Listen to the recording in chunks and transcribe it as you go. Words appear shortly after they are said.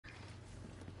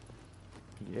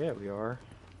Yeah, we are.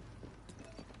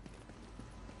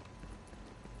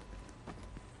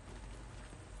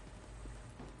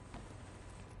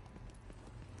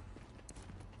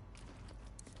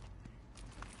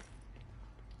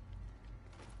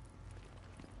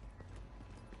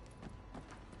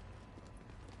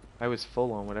 I was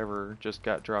full on whatever just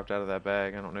got dropped out of that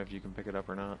bag. I don't know if you can pick it up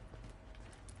or not.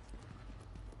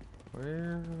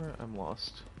 Where? I'm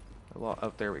lost.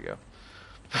 Oh, there we go.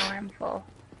 Oh, I'm full.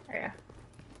 Yeah.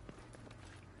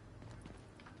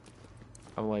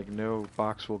 I'm like, no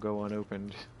box will go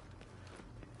unopened.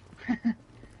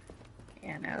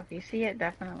 Yeah, no, if you see it,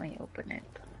 definitely open it.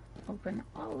 Open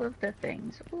all of the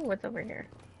things. Ooh, what's over here?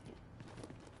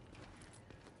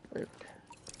 Loot.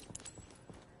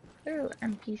 Ooh,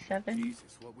 MP7.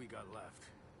 Jesus, what we got left.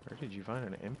 Where did you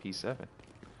find an MP7?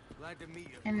 Glad to meet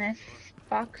you. In this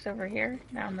box over here,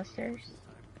 down the stairs.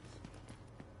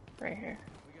 Right here.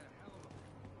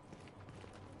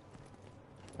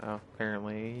 Oh,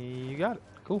 apparently you got it.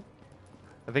 Cool.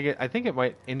 I think it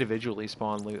might individually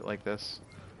spawn loot like this.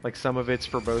 Like some of it's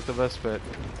for both of us, but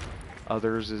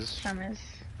others is Some is.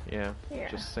 yeah. Yeah.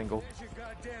 Just single. Here's your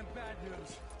goddamn bad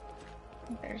news.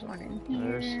 There's one in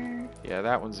here. Yeah,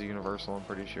 that one's universal, I'm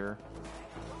pretty sure.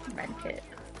 Red kit.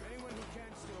 Anyone who can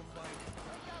still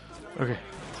fight. Okay.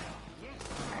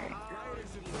 Alright.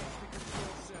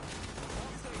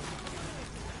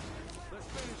 Let's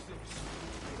finish this.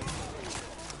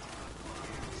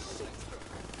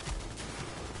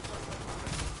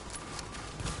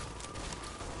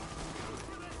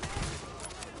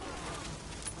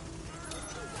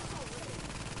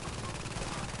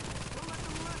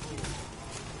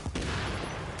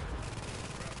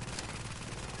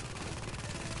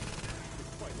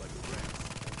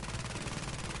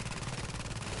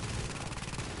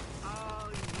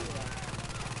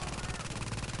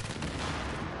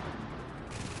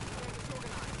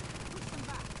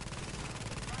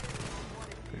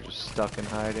 They're just stuck in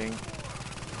hiding.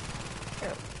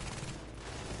 Yep.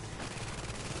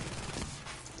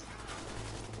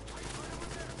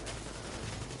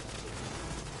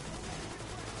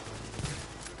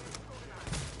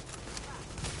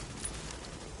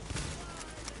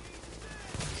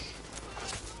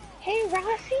 Hey,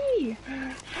 Rossi!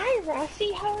 Hi,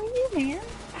 Rossi. How are you, man?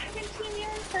 I haven't seen you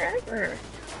in forever.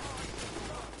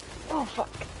 Oh, fuck.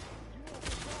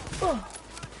 Oh.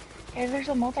 Hey, there's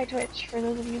a multi-twitch for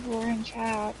those of you who are in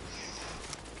chat.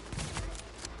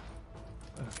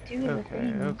 Okay. Do the Okay.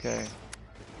 things. Okay.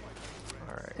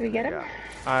 All right. Did we get him?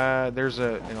 There's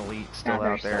an elite still No, out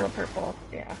there's there. still a purple.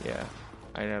 Yeah. Yeah.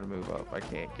 I know to move up. I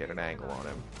can't get an angle on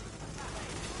him.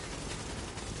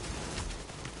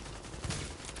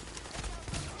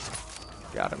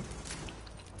 Got him.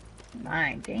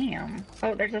 My damn.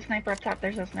 Oh, there's a sniper up top.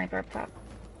 There's a sniper up top.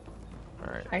 All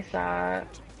right. I saw.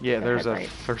 Yeah, the there's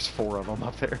headlights. 4 of them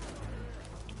up there.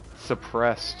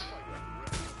 Suppressed.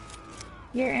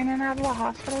 You're in and out of the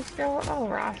hospital still? Oh,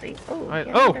 Rossi. Oh, I,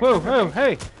 get oh, under whoa, cover. whoa,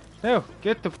 hey! No,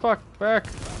 get the fuck back!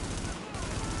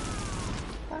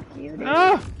 Fuck you, dude.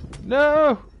 Ah!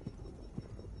 No!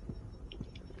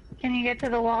 Can you get to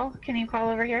the wall? Can you crawl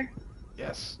over here?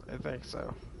 Yes, I think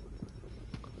so.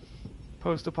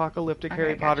 Post-apocalyptic Okay,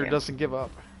 Harry Potter gotcha. doesn't give up.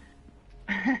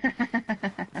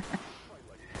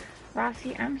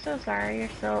 Rossi, I'm so sorry you're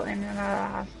still in and out of the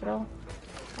hospital.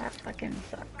 That fucking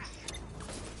sucks.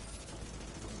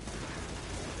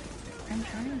 I'm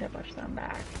trying to push them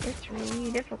back. It's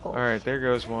really difficult. Alright, there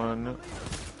goes one.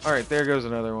 Alright, there goes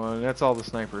another one. That's all the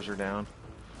snipers are down.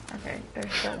 Okay,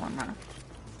 there's still one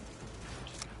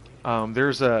left.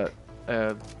 There's a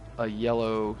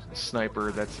yellow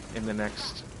sniper that's in the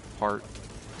next part.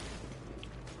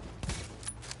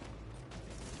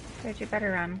 Good, you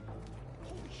better run.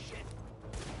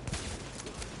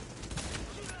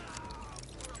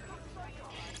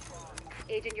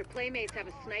 Agent, your playmates have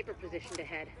a sniper positioned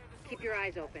ahead. Keep your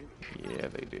eyes open. Yeah,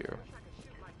 they do.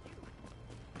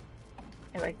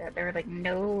 I like that. There were like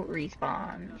no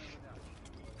respawns.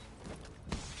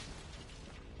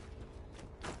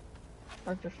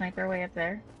 Was the sniper way up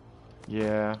there?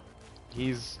 Yeah.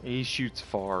 He shoots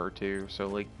far too, so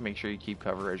like make sure you keep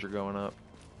cover as you're going up.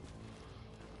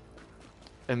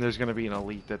 And there's gonna be an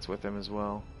elite that's with him as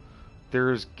well.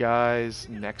 There's guys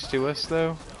next to us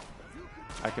though.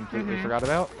 I completely forgot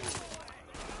about.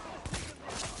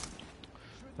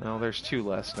 Well, there's 2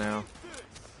 less now.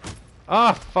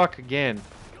 Ah, fuck again.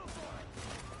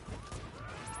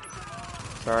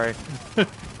 Sorry.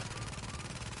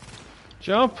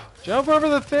 Jump! Jump over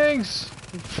the things!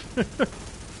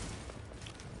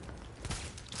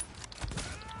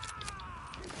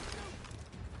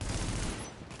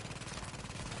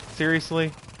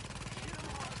 Seriously?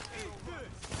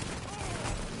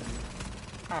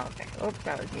 Oh, okay. Oops,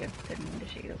 that was you. Didn't mean to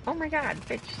shoot you. Oh my god,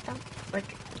 bitch, stop.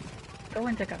 Like, go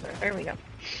into cover. There we go.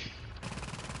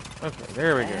 Okay,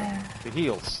 there we go. The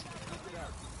heals.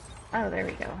 Oh, there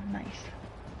we go. Nice.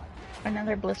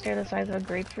 Another blister the size of a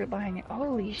grapefruit behind you.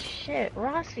 Holy shit,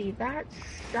 Rossi, that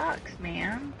sucks,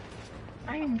 man.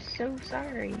 I am so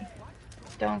sorry.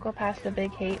 Don't go past the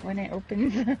big hate when it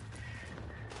opens.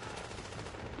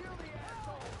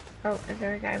 Oh, is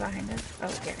there a guy behind us? Oh,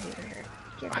 here, here.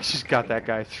 Get I the just fuck got outta that here.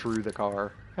 guy through the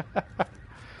car.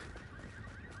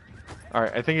 All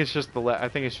right, I think it's just the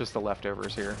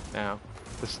leftovers here now.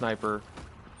 The sniper.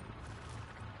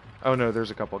 Oh no, there's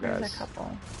a couple guys. There's a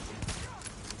couple.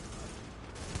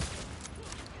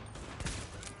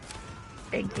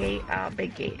 Big gate.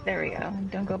 Big gate. There we go.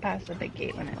 Don't go past the big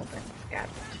gate when it opens. Got it.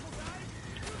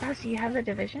 Oh, so you have the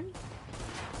division?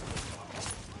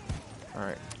 All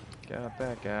right, got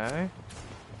that guy.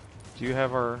 Do you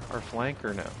have our flank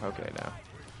or no? Okay, now.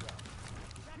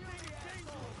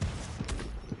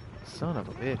 Son of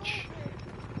a bitch.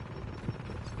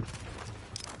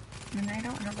 And I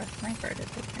don't have a sniper to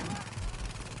take him.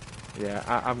 Yeah,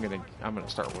 I'm gonna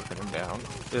start working him down.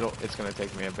 It's gonna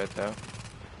take me a bit though.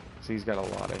 So he's got a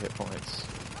lot of hit points.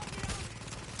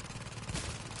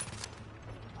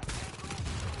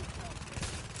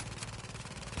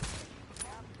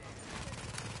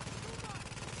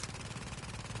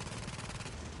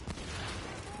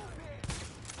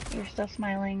 You're still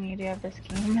smiling. You do have the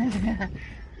scheme.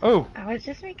 Oh! I was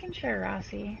just making sure,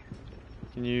 Rossi.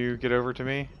 Can you get over to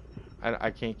me?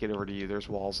 I can't get over to you. There's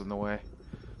walls in the way.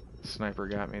 Sniper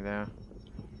got me though.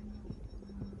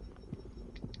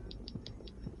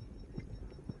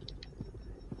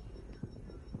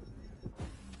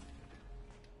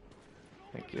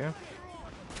 Thank you.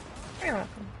 You're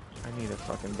welcome. I need a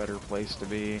fucking better place to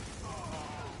be.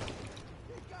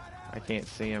 I can't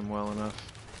see him well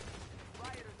enough.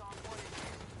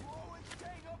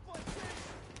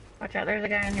 Watch out, there's a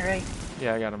guy on your right.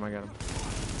 Yeah, I got him. Okay.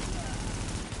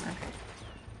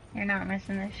 You're not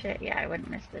missing this shit? Yeah, I wouldn't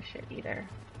miss this shit either.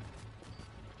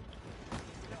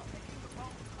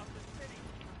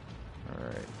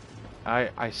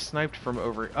 Alright. I sniped from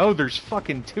over... Oh, there's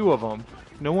fucking two of them.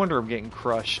 No wonder I'm getting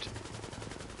crushed.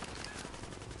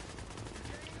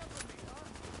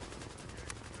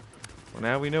 Well,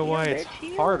 now we know why it's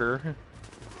harder.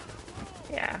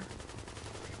 Yeah.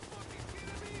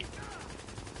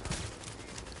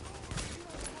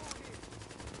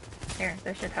 Here,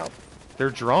 this should help. They're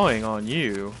drawing on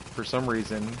you for some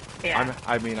reason. Yeah.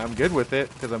 I'm good with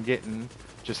it because I'm getting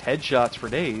just headshots for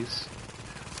days.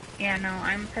 Yeah, no,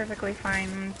 I'm perfectly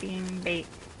fine being bait.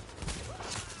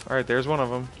 Alright, there's one of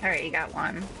them. Alright, you got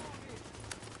one.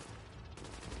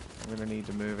 I'm gonna need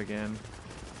to move again.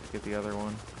 Get the other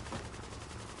one.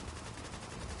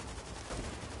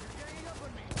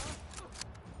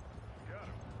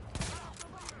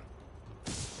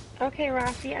 Okay,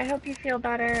 Rossi, I hope you feel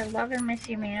better. Love and miss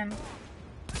you, man.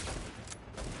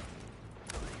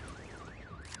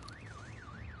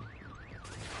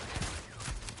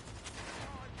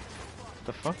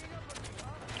 The fuck?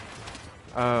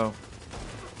 Oh.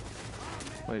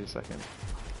 Wait a second.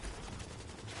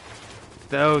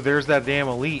 Oh, there's that damn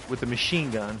elite with the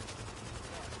machine gun.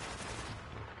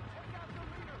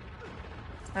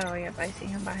 Oh, yep, I see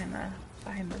him behind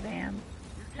the van.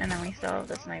 And then we still have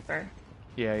the sniper.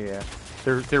 Yeah.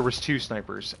 There was two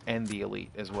snipers and the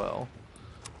elite as well.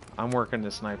 I'm working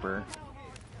the sniper.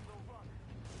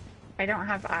 I don't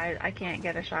have eyes. I can't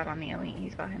get a shot on the elite.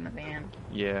 He's behind the van.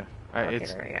 Yeah. Okay,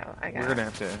 there we go. I got We're gonna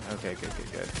have to... Okay,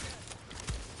 good.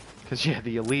 Because, yeah,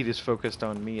 the elite is focused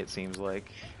on me, it seems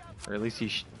like. Or at least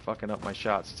he's fucking up my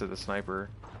shots to the sniper.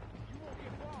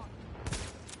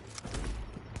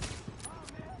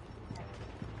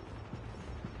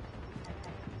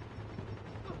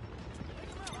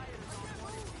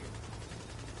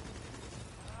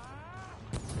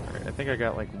 Alright, I think I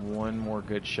got like one more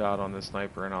good shot on the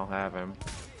sniper and I'll have him.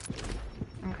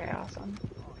 Okay, awesome.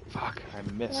 Fuck, I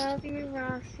missed. Love you,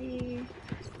 Rossi.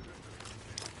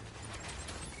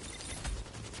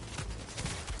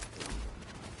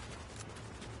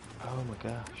 Oh my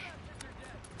gosh.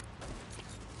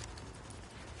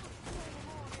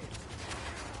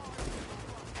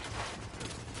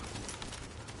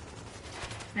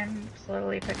 I'm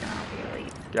slowly picking off the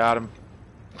elite. Got him.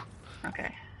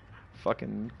 Okay.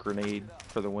 Fucking grenade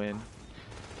for the win.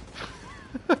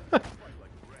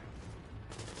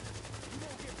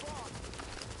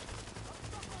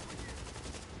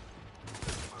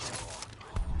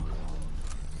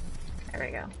 There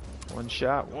we go. One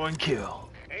shot, one kill.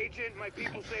 Agent, my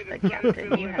people say The the credit's captain,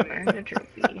 been you have eliminated. earned a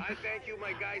trophy. I thank you,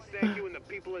 my guys thank you, and the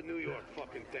people of New York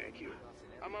fucking thank you.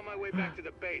 I'm on my way back to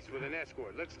the base with an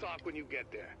escort. Let's talk when you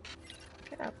get there.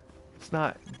 Get up. It's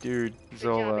not, dude, job,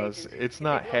 Zolas. Agent. It's If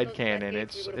not they blown those headcanon.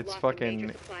 floodgates, we would've It's lost a major fucking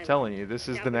supply telling line. you. This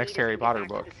is Now the we next need us Harry to get Potter back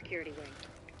to book. the security wing.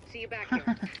 See you back here.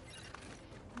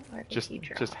 What did Just he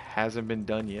draw? just hasn't been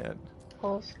done yet.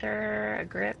 Holster, a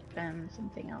grip, and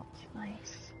something else.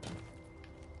 Nice.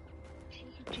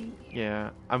 GG.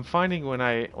 Yeah, I'm finding when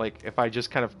I like if I just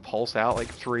kind of pulse out like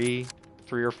three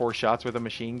or four shots with a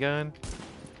machine gun,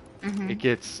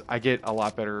 Mm-hmm. I get a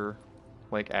lot better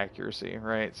like accuracy,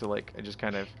 right? So like I just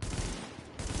kind of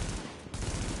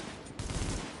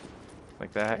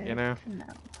like that, you know? No.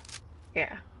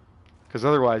 Yeah. Because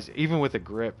otherwise, even with a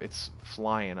grip, it's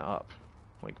flying up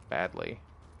like badly.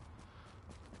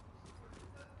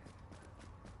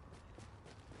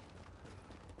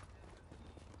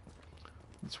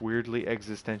 It's weirdly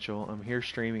existential. I'm here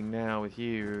streaming now with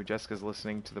you. Jessica's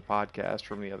listening to the podcast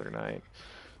from the other night.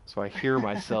 So I hear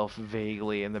myself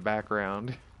vaguely in the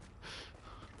background.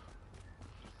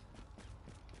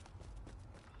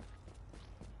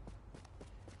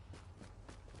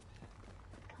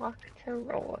 Talk to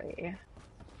Roy.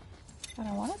 I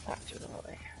don't want to talk to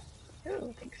Roy.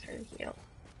 Ooh, thanks for the heal.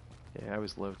 Yeah, I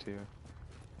was low too.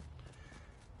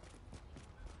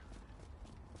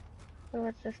 So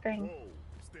what's this thing?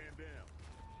 Stand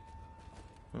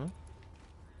down. Huh?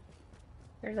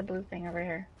 There's a blue thing over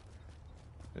here.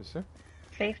 Is there?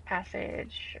 Safe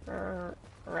passage.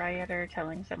 Rioter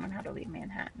telling someone how to leave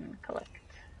Manhattan. Collect.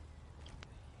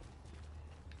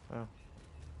 Oh.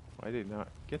 I did not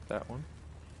get that one.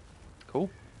 Cool.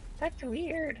 That's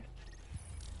weird.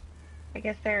 I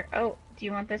guess they're... Oh, do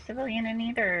you want the civilian in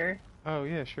either? Oh,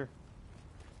 yeah, sure.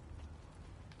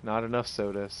 Not enough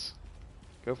sodas.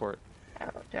 Go for it. Oh,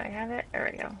 do I have it? There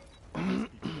we go.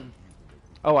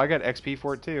 Oh, I got XP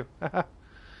for it too. Nice.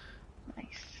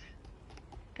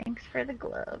 Thanks for the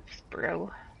gloves,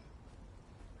 bro.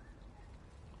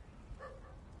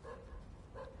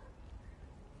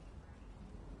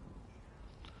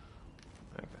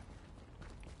 Okay.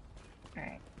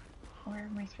 Alright. Where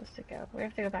am I supposed to go? We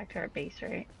have to go back to our base,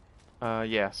 right?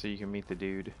 Yeah, so you can meet the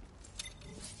dude.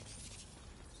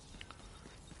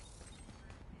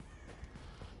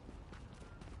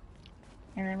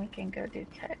 And then we can go do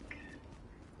tech.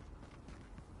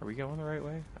 Are we going the right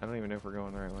way? I don't even know if we're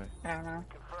going the right way. I don't know.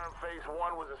 Confirm phase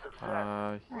 1 was a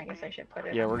success. I guess I should put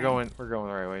it Yeah, on we're there. going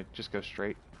the right way. Just go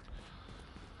straight.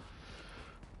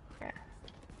 Yeah.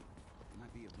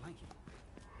 Might be a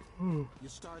blanket. You're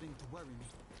starting to worry me.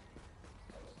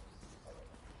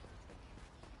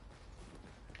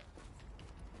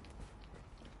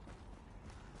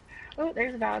 Oh,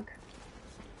 there's a dog.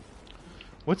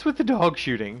 What's with the dog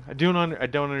shooting? I don't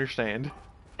understand.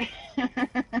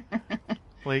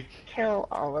 Like, Kill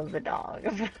all of the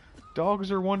dogs.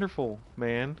 dogs are wonderful,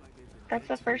 man. That's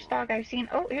the first dog I've seen.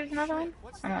 Oh, here's another one. Oh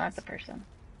no, that's a person.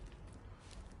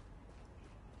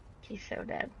 He's so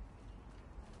dead.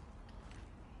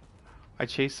 I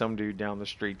chased some dude down the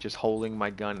street just holding my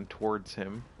gun towards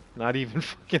him. Not even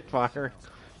fucking firing.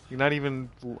 Not even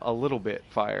a little bit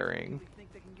firing.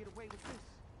 Think they can get away with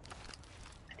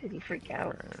this? Did he freak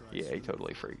out? Yeah, he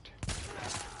totally freaked.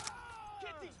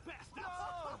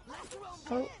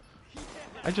 Oh,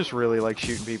 I just really like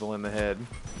shooting people in the head.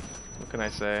 What can I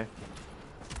say?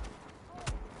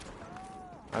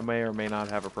 I may or may not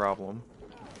have a problem.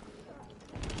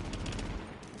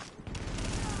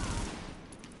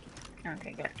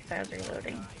 okay, good. 'Cause I was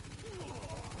reloading.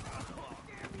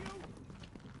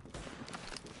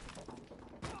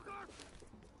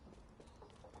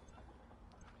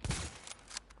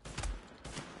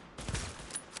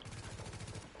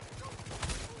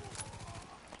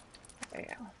 There you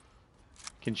go.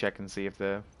 Can check and see if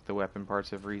the weapon parts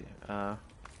have respawned.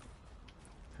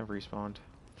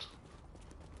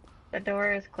 The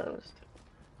door is closed.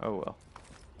 Oh well.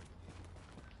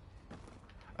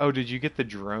 Oh, did you get the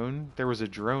drone? There was a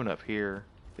drone up here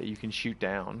that you can shoot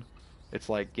down. It's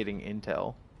like getting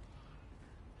intel.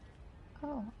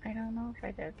 Oh, I don't know if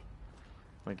I did.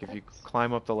 Like if you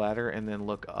climb up the ladder and then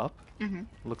look up, Mm-hmm.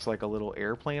 looks like a little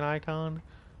airplane icon.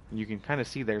 And you can kind of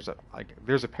see there's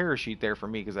a parachute there for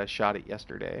me because I shot it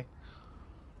yesterday.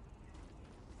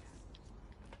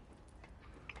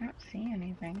 I don't see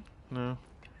anything. No.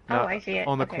 Oh, Not I see it.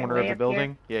 on the Okay, corner way of the up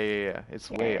building. Yeah. It's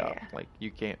Yeah, way yeah, up. yeah. Like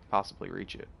you can't possibly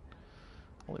reach it.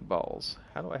 Holy balls.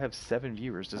 How do I have 7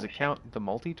 viewers? Does Oh, it shit. count the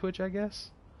multi-Twitch, I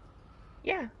guess?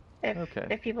 Yeah. If Okay.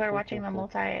 if people are Cool, watching cool, the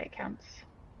cool. multi, it counts.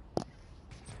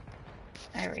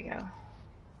 There we go.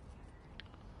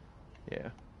 Yeah.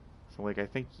 So like I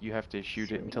think you have to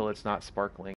shoot it until Sweet. it's not sparkling.